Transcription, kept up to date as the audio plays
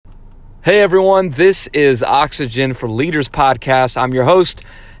Hey everyone, this is Oxygen for Leaders podcast. I'm your host,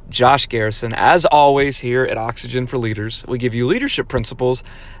 Josh Garrison. As always, here at Oxygen for Leaders, we give you leadership principles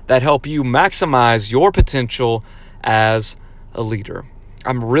that help you maximize your potential as a leader.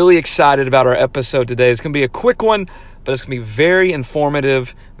 I'm really excited about our episode today. It's going to be a quick one, but it's going to be very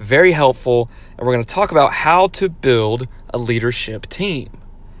informative, very helpful, and we're going to talk about how to build a leadership team.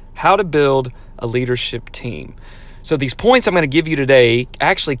 How to build a leadership team. So these points I'm going to give you today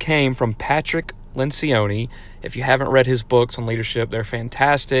actually came from Patrick Lencioni. If you haven't read his books on leadership, they're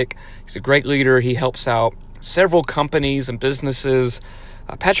fantastic. He's a great leader. He helps out several companies and businesses.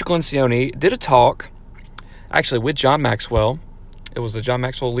 Patrick Lencioni did a talk actually with John Maxwell. It was the John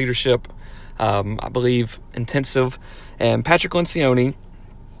Maxwell Leadership, I believe, intensive. And Patrick Lencioni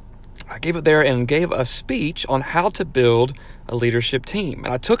gave it there and gave a speech on how to build a leadership team.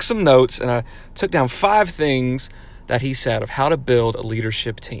 And I took some notes and I took down 5 things that he said of how to build a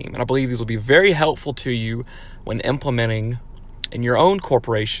leadership team. And I believe these will be very helpful to you when implementing in your own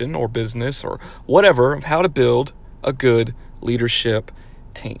corporation or business or whatever of how to build a good leadership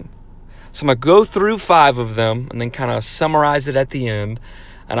team. So I'm going to go through 5 of them and then kind of summarize it at the end.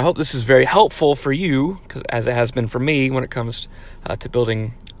 And I hope this is very helpful for you, as it has been for me when it comes to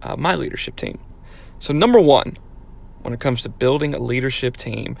building my leadership team. So number 1, when it comes to building a leadership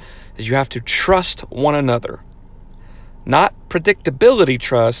team, is you have to trust one another. Not predictability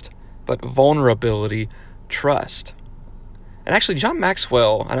trust, but vulnerability trust. And actually, John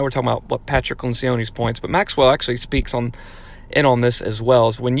Maxwell, I know we're talking about what Patrick Lencioni's points, but Maxwell actually speaks on this as well.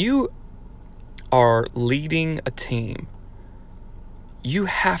 Is when you are leading a team, you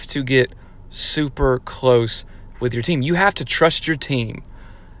have to get super close with your team. You have to trust your team.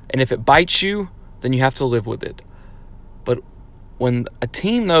 And if it bites you, then you have to live with it. But when a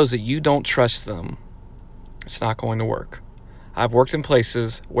team knows that you don't trust them, it's not going to work. I've worked in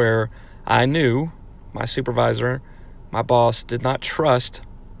places where I knew my supervisor, my boss, did not trust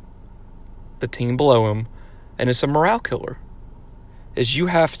the team below him, and it's a morale killer. Is you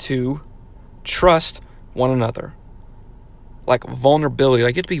have to trust one another. Like vulnerability,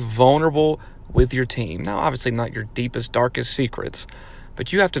 like you have to be vulnerable with your team. Now, obviously not your deepest, darkest secrets,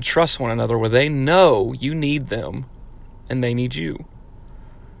 but you have to trust one another where they know you need them and they need you.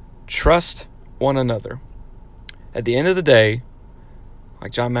 Trust one another. At the end of the day,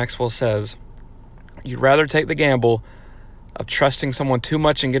 like John Maxwell says, you'd rather take the gamble of trusting someone too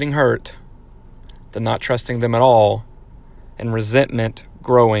much and getting hurt than not trusting them at all and resentment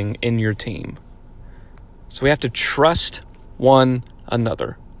growing in your team. So we have to trust one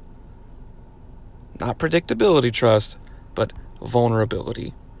another. Not predictability trust, but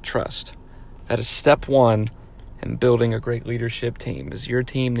vulnerability trust. That is step 1 in building a great leadership team, is your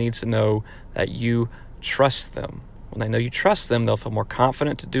team needs to know that you trust them. When they know you trust them, they'll feel more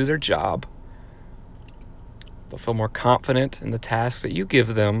confident to do their job. They'll feel more confident in the tasks that you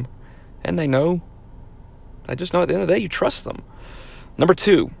give them, and they just know at the end of the day you trust them. Number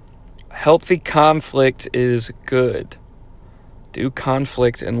 2, healthy conflict is good. Do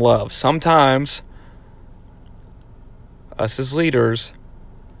conflict in love. Sometimes us as leaders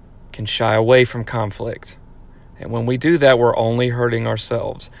can shy away from conflict. And when we do that, we're only hurting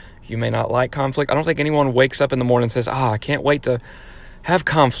ourselves. You may not like conflict. I don't think anyone wakes up in the morning and says, I can't wait to have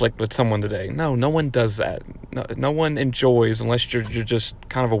conflict with someone today. No one does that. No one enjoys, unless you're just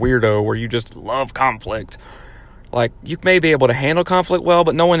kind of a weirdo where you just love conflict. Like, you may be able to handle conflict well,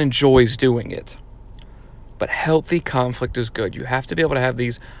 but no one enjoys doing it. But healthy conflict is good. You have to be able to have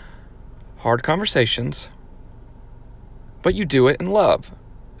these hard conversations, but you do it in love.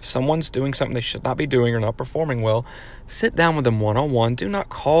 If someone's doing something they should not be doing or not performing well, sit down with them one-on-one. Do not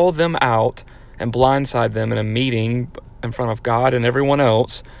call them out and blindside them in a meeting in front of God and everyone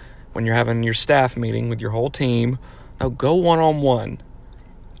else when you're having your staff meeting with your whole team. No, go one-on-one.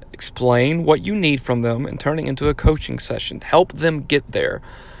 Explain what you need from them and turn it into a coaching session. Help them get there.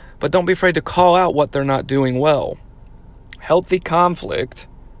 But don't be afraid to call out what they're not doing well. Healthy conflict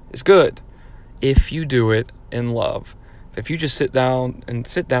is good if you do it in love. If you just sit down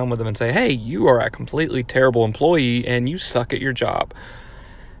with them and say, hey, you are a completely terrible employee and you suck at your job.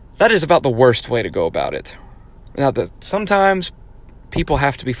 That is about the worst way to go about it. Now, sometimes people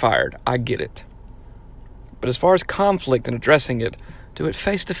have to be fired. I get it. But as far as conflict and addressing it, do it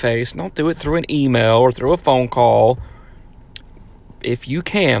face-to-face. Don't do it through an email or through a phone call. If you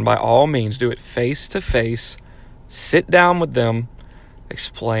can, by all means, do it face-to-face. Sit down with them.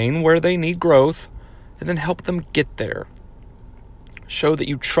 Explain where they need growth. And then help them get there. Show that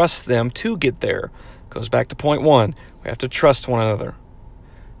you trust them to get there. Goes back to point 1. We have to trust one another.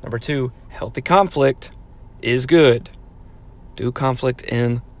 Number 2, healthy conflict is good. Do conflict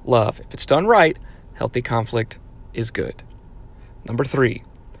in love. If it's done right, healthy conflict is good. Number 3,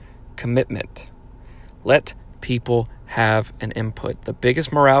 commitment. Let people have an input. The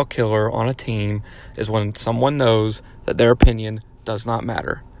biggest morale killer on a team is when someone knows that their opinion does not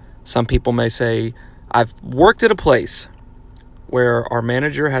matter. Some people may say, I've worked at a place where our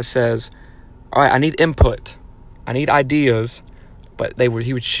manager says, all right, I need input. I need ideas. But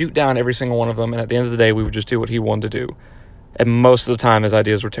he would shoot down every single one of them, and at the end of the day, we would just do what he wanted to do. And most of the time, his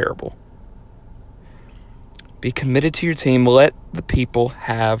ideas were terrible. Be committed to your team. Let the people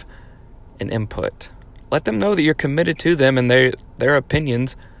have an input. Let them know that you're committed to them and their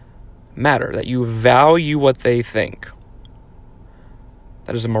opinions matter, that you value what they think.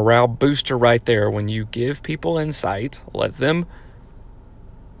 That is a morale booster right there. When you give people insight, let them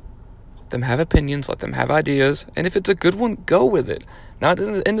have opinions, let them have ideas, and if it's a good one, go with it. Now, at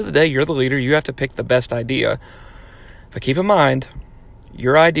the end of the day, you're the leader. You have to pick the best idea. But keep in mind,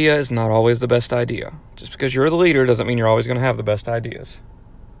 your idea is not always the best idea. Just because you're the leader doesn't mean you're always going to have the best ideas.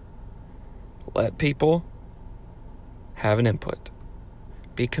 Let people have an input.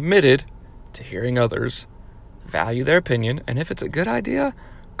 Be committed to hearing others, value their opinion, and if it's a good idea,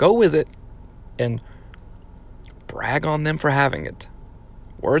 go with it and brag on them for having it.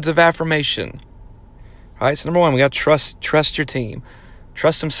 Words of affirmation. All right, so number 1, we got to trust your team.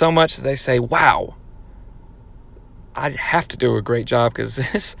 Trust them so much that they say, wow, I have to do a great job because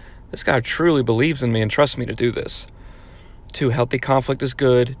this guy truly believes in me and trusts me to do this. 2, healthy conflict is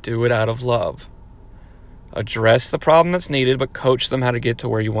good. Do it out of love. Address the problem that's needed, but coach them how to get to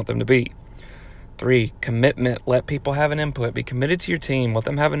where you want them to be. 3, commitment. Let people have an input. Be committed to your team. Let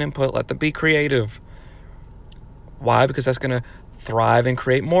them have an input. Let them be creative. Why? Because that's going to thrive and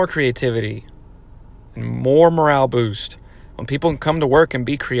create more creativity and more morale boost. When people can come to work and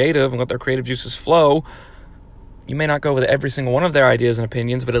be creative and let their creative juices flow, you may not go with every single one of their ideas and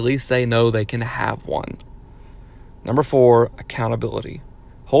opinions, but at least they know they can have one. Number 4, accountability.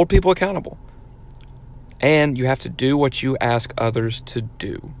 Hold people accountable. And you have to do what you ask others to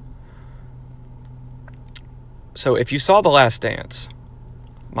do. So if you saw The Last Dance,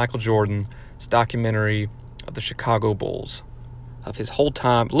 Michael Jordan's documentary of the Chicago Bulls, of his whole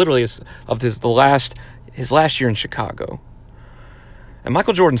time, literally of his last year in Chicago. And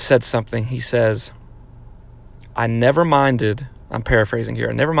Michael Jordan said something. He says, I never minded, I'm paraphrasing here,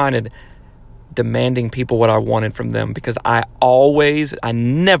 I never minded demanding people what I wanted from them because I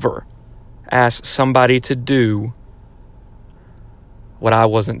never asked somebody to do what I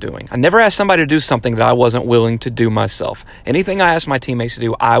wasn't doing. I never asked somebody to do something that I wasn't willing to do myself. Anything I asked my teammates to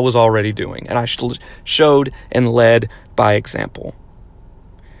do, I was already doing. And I showed and led by example.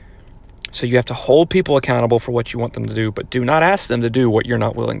 So you have to hold people accountable for what you want them to do, but do not ask them to do what you're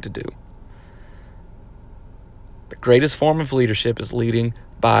not willing to do. The greatest form of leadership is leading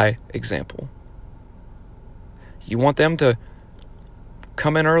by example. You want them to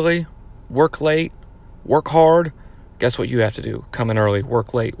come in early, work late, work hard. Guess what you have to do? Come in early,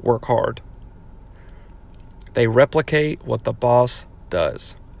 work late, work hard. They replicate what the boss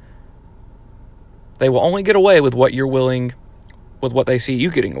does. They will only get away with what you're willing, with what they see you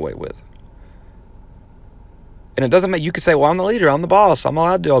getting away with. And it doesn't matter. You could say, well, I'm the leader, I'm the boss, I'm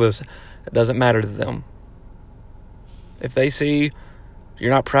allowed to do all this. It doesn't matter to them. If they see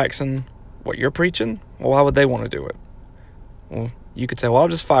you're not practicing what you're preaching, well, why would they want to do it? Well, you could say, well, I'll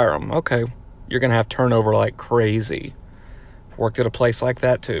just fire them. Okay, you're going to have turnover like crazy. Worked at a place like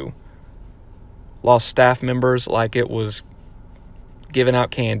that too. Lost staff members like it was giving out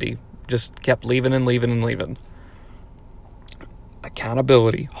candy. Just kept leaving and leaving and leaving.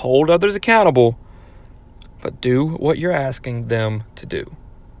 Accountability. Hold others accountable, but do what you're asking them to do.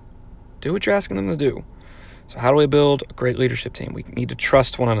 Do what you're asking them to do. So how do we build a great leadership team? We need to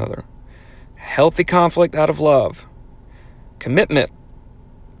trust one another. Healthy conflict out of love. Commitment.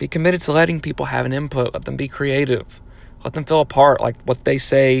 Be committed to letting people have an input. Let them be creative. Let them feel a part, like what they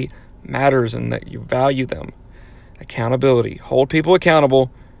say matters and that you value them. Accountability. Hold people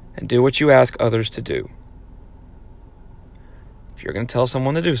accountable and do what you ask others to do. If you're going to tell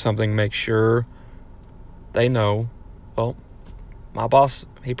someone to do something, make sure they know, well, my boss,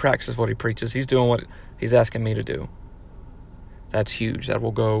 he practices what he preaches. He's doing what he's asking me to do. That's huge. That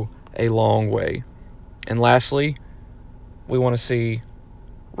will go a long way. And lastly, we want to see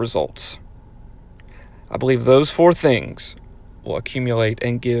results. I believe those 4 things will accumulate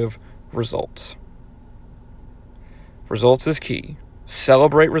and give results. Results is key.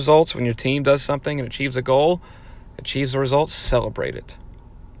 Celebrate results. When your team does something and achieves a goal, achieves the results, celebrate it.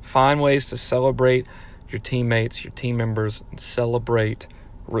 Find ways to celebrate your teammates, your team members, and celebrate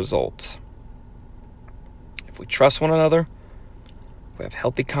results. If we trust one another, We have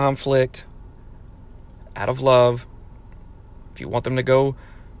healthy conflict out of love. If you want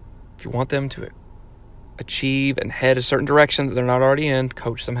them to achieve and head a certain direction that they're not already in,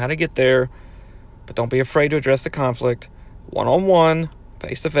 coach them how to get there. But don't be afraid to address the conflict. One-on-one,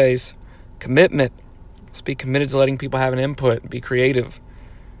 face-to-face. Commitment. Let's be committed to letting people have an input. Be creative.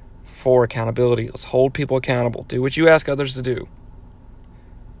 For accountability. Let's hold people accountable. Do what you ask others to do.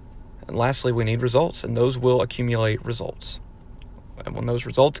 And lastly, we need results, and those will accumulate results. And when those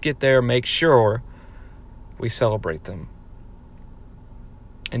results get there, make sure we celebrate them.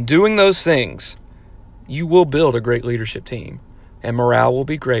 In doing those things, you will build a great leadership team, and morale will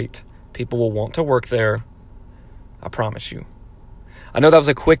be great. People will want to work there. I promise you. I know that was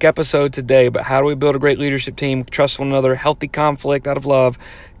a quick episode today, but how do we build a great leadership team? Trust one another, healthy conflict out of love,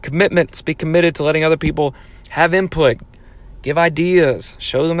 commitment. Let's be committed to letting other people have input, give ideas,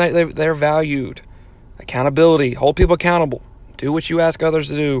 show them that they're valued, accountability, hold people accountable, do what you ask others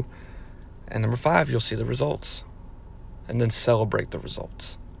to do. And number 5, you'll see the results. And then celebrate the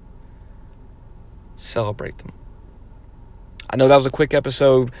results. Celebrate them. I know that was a quick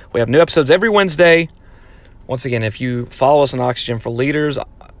episode. We have new episodes every Wednesday. Once again, if you follow us on Oxygen for Leaders on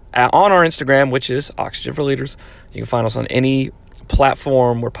our Instagram, which is Oxygen for Leaders, you can find us on any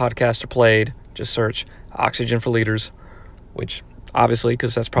platform where podcasts are played. Just search Oxygen for Leaders, which obviously,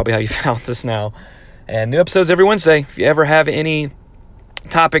 because that's probably how you found us now. And new episodes every Wednesday. If you ever have any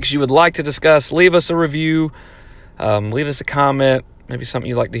topics you would like to discuss, leave us a review, leave us a comment, maybe something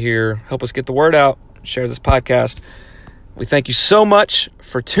you'd like to hear. Help us get the word out, share this podcast. We thank you so much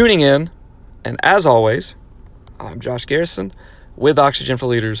for tuning in. And as always, I'm Josh Garrison with Oxygen for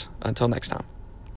Leaders. Until next time.